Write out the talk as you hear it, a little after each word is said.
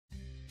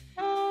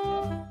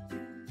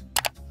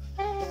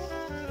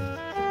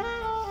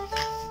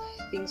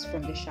things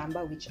from the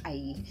shamba which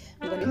I'm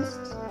gonna mix.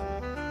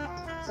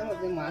 Some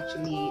of them are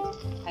actually,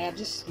 I have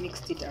just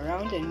mixed it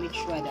around and made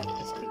sure that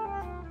it's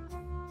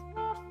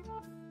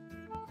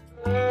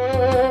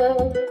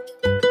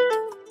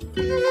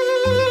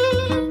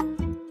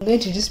I'm going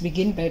to just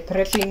begin by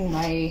prepping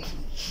my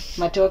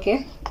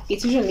matoke.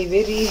 It's usually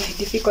very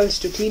difficult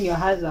to clean your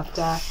hands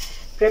after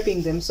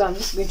prepping them, so I'm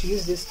just going to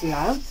use these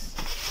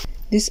gloves.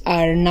 These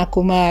are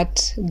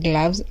Nakumat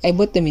gloves. I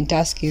bought them in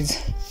Tuskys,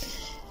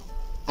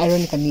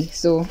 ironically.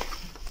 So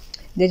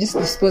they're just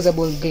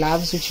disposable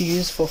gloves which you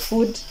use for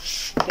food.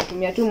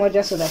 Natumia tu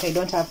moja so that I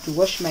don't have to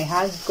wash my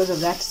hands because of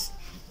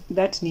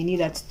that nini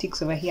that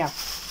sticks over here,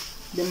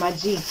 the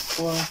maji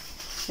or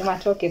the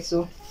matoke.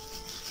 So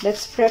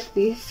let's prep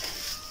this.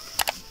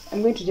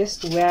 I'm going to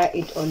just wear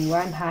it on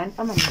one hand.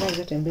 I'm going to use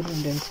it in the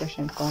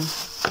impression con.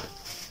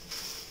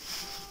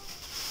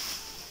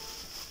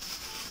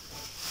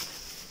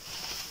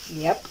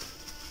 Yep.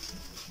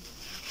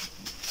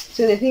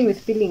 So the thing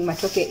with peeling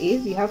matoke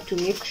is you have to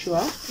make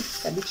sure,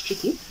 it's a bit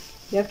tricky,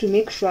 you have to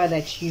make sure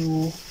that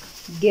you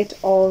get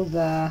all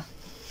the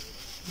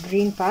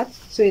green parts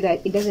so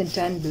that it doesn't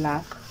turn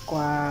black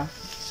kwa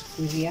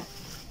sufuria.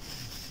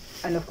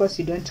 And of course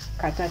you don't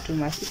cut that too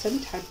much. It's a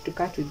bit hard to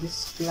cut with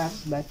these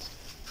gloves, but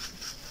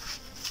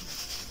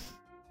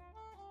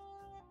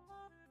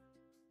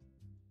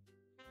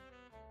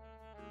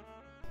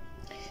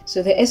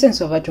so the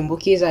essence of a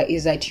tumbukiza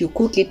is that you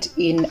cook it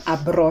in a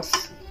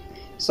broth.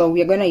 So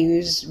we are going to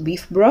use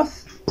beef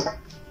broth.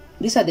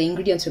 These are the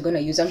ingredients we're going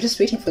to use. I'm just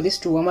waiting for this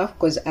to warm up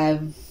because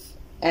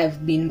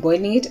I've been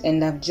boiling it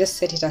and I've just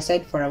set it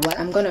aside for a while.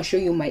 I'm going to show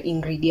you my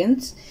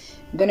ingredients.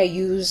 I'm going to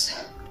use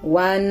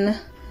 1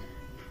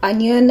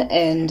 onion,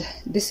 and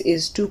this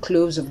is 2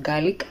 cloves of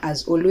garlic.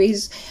 As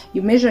always,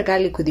 you measure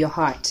garlic with your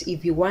heart.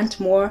 If you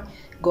want more,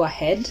 go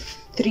ahead.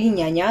 3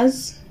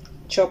 nyanyas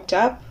chopped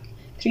up,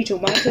 3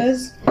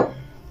 tomatoes.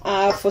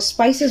 For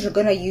spices, we're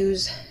gonna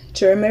use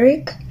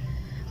turmeric.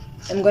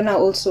 I'm gonna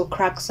also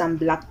crack some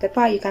black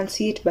pepper. You can't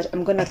see it, but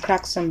I'm gonna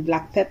crack some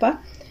black pepper.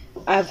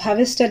 I've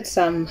harvested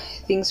some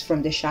things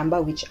from the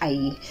shamba which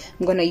I'm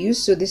gonna use.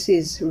 So this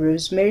is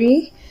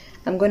rosemary.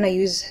 I'm gonna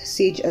use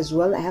sage as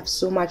well. I have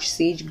so much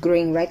sage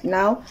growing right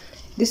now.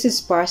 This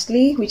is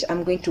parsley, which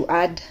I'm going to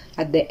add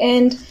at the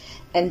end.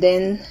 And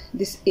then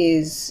this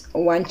is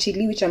 1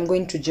 chili, which I'm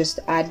going to just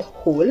add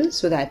whole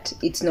so that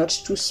it's not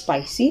too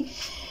spicy.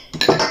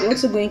 We're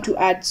also going to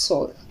add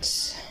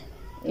salt.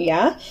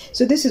 Yeah,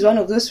 so this is one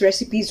of those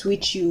recipes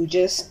which you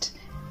just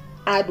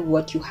add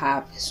what you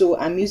have. So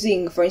I'm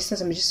using, for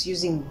instance, I'm just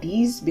using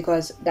these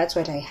because that's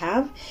what I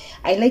have.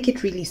 I like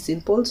it really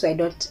simple, so I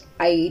don't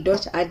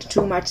add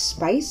too much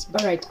spice.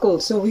 All right, cool.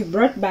 So we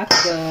brought back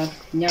the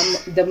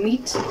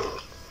meat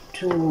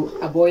to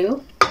a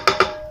boil.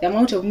 The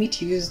amount of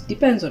meat you use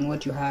depends on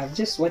what you have.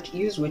 Just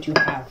use what you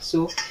have.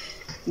 So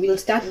we'll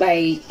start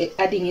by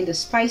adding in the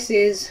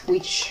spices,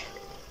 which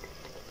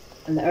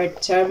our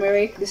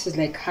turmeric. This is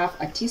like half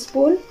a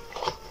teaspoon,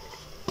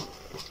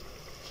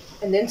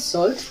 and then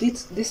salt.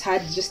 This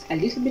had just a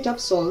little bit of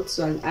salt,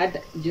 so I'll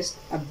add just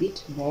a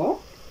bit more.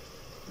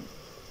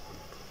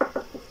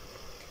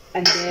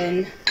 And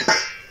then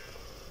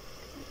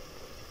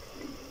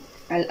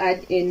I'll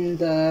add in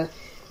the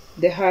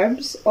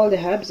herbs, all the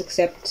herbs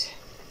except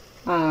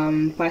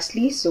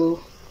parsley, so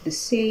the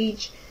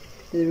sage,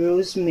 the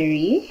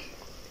rosemary,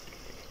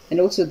 and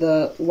also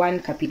the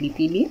 1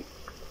 kapilipili.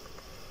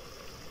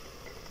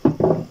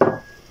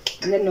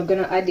 And then we're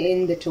gonna add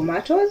in the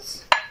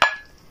tomatoes,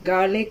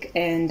 garlic,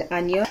 and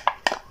onion.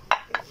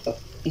 Oh,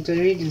 it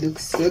already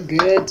looks so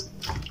good.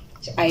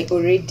 I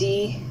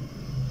already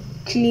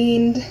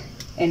cleaned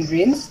and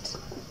rinsed.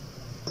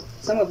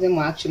 Some of them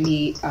are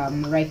actually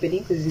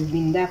ripening because they've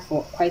been there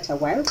for quite a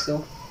while,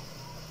 so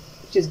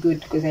which is good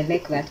because I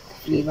like that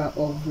flavor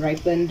of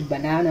ripened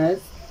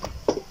bananas.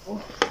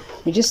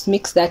 We just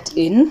mix that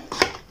in.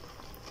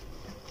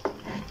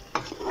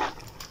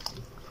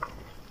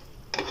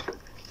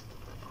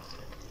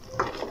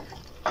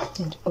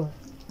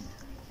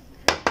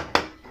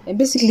 And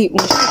basically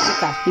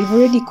you've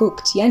already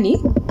cooked, yani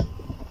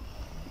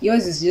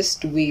yours is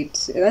just to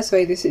wait. That's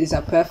why this is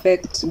a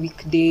perfect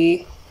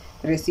weekday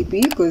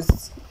recipe,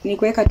 because ni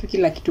kuweka tu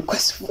kila kitu kwa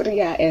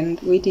sufuria and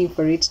waiting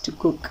for it to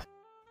cook.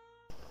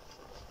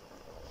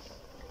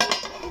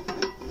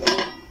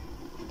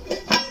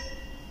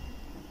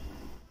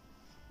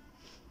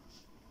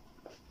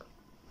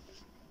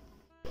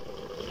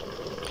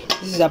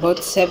 This is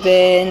about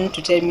 7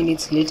 to 10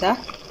 minutes later.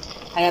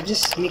 I have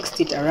just mixed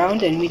it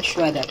around and made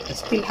sure that I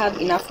still have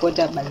enough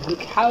water, but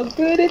look how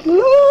good it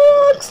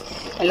looks.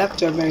 I love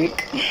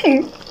turmeric.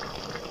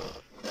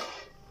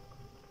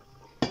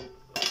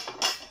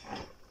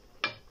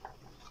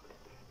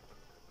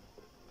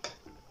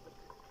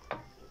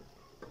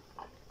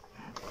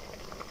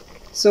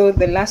 So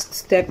the last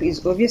step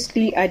is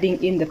obviously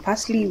adding in the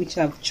parsley, which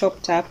I've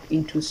chopped up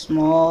into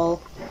small.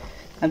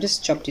 I've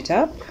just chopped it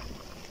up.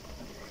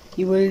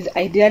 You will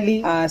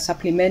ideally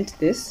supplement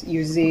this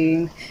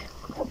using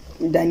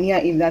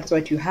dania if that's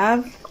what you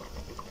have.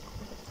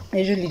 I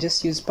usually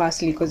just use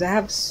parsley because I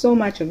have so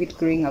much of it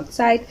growing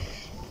outside.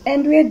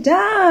 And we're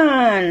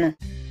done.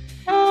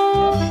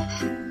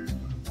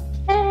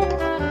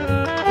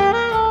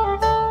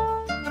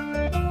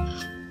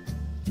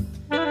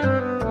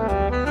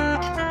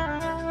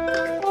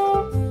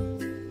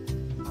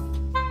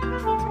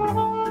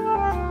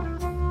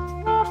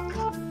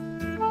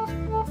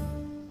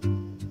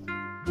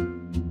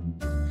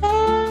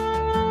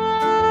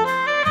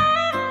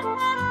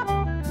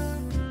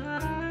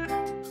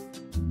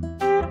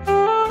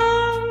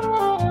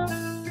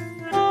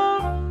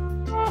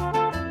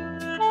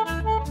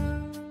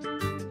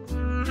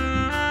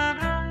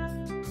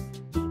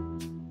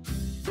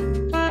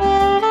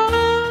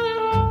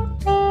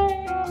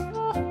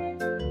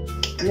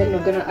 And then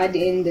we're gonna add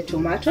in the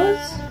tomatoes.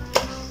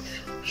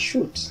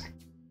 Shoot.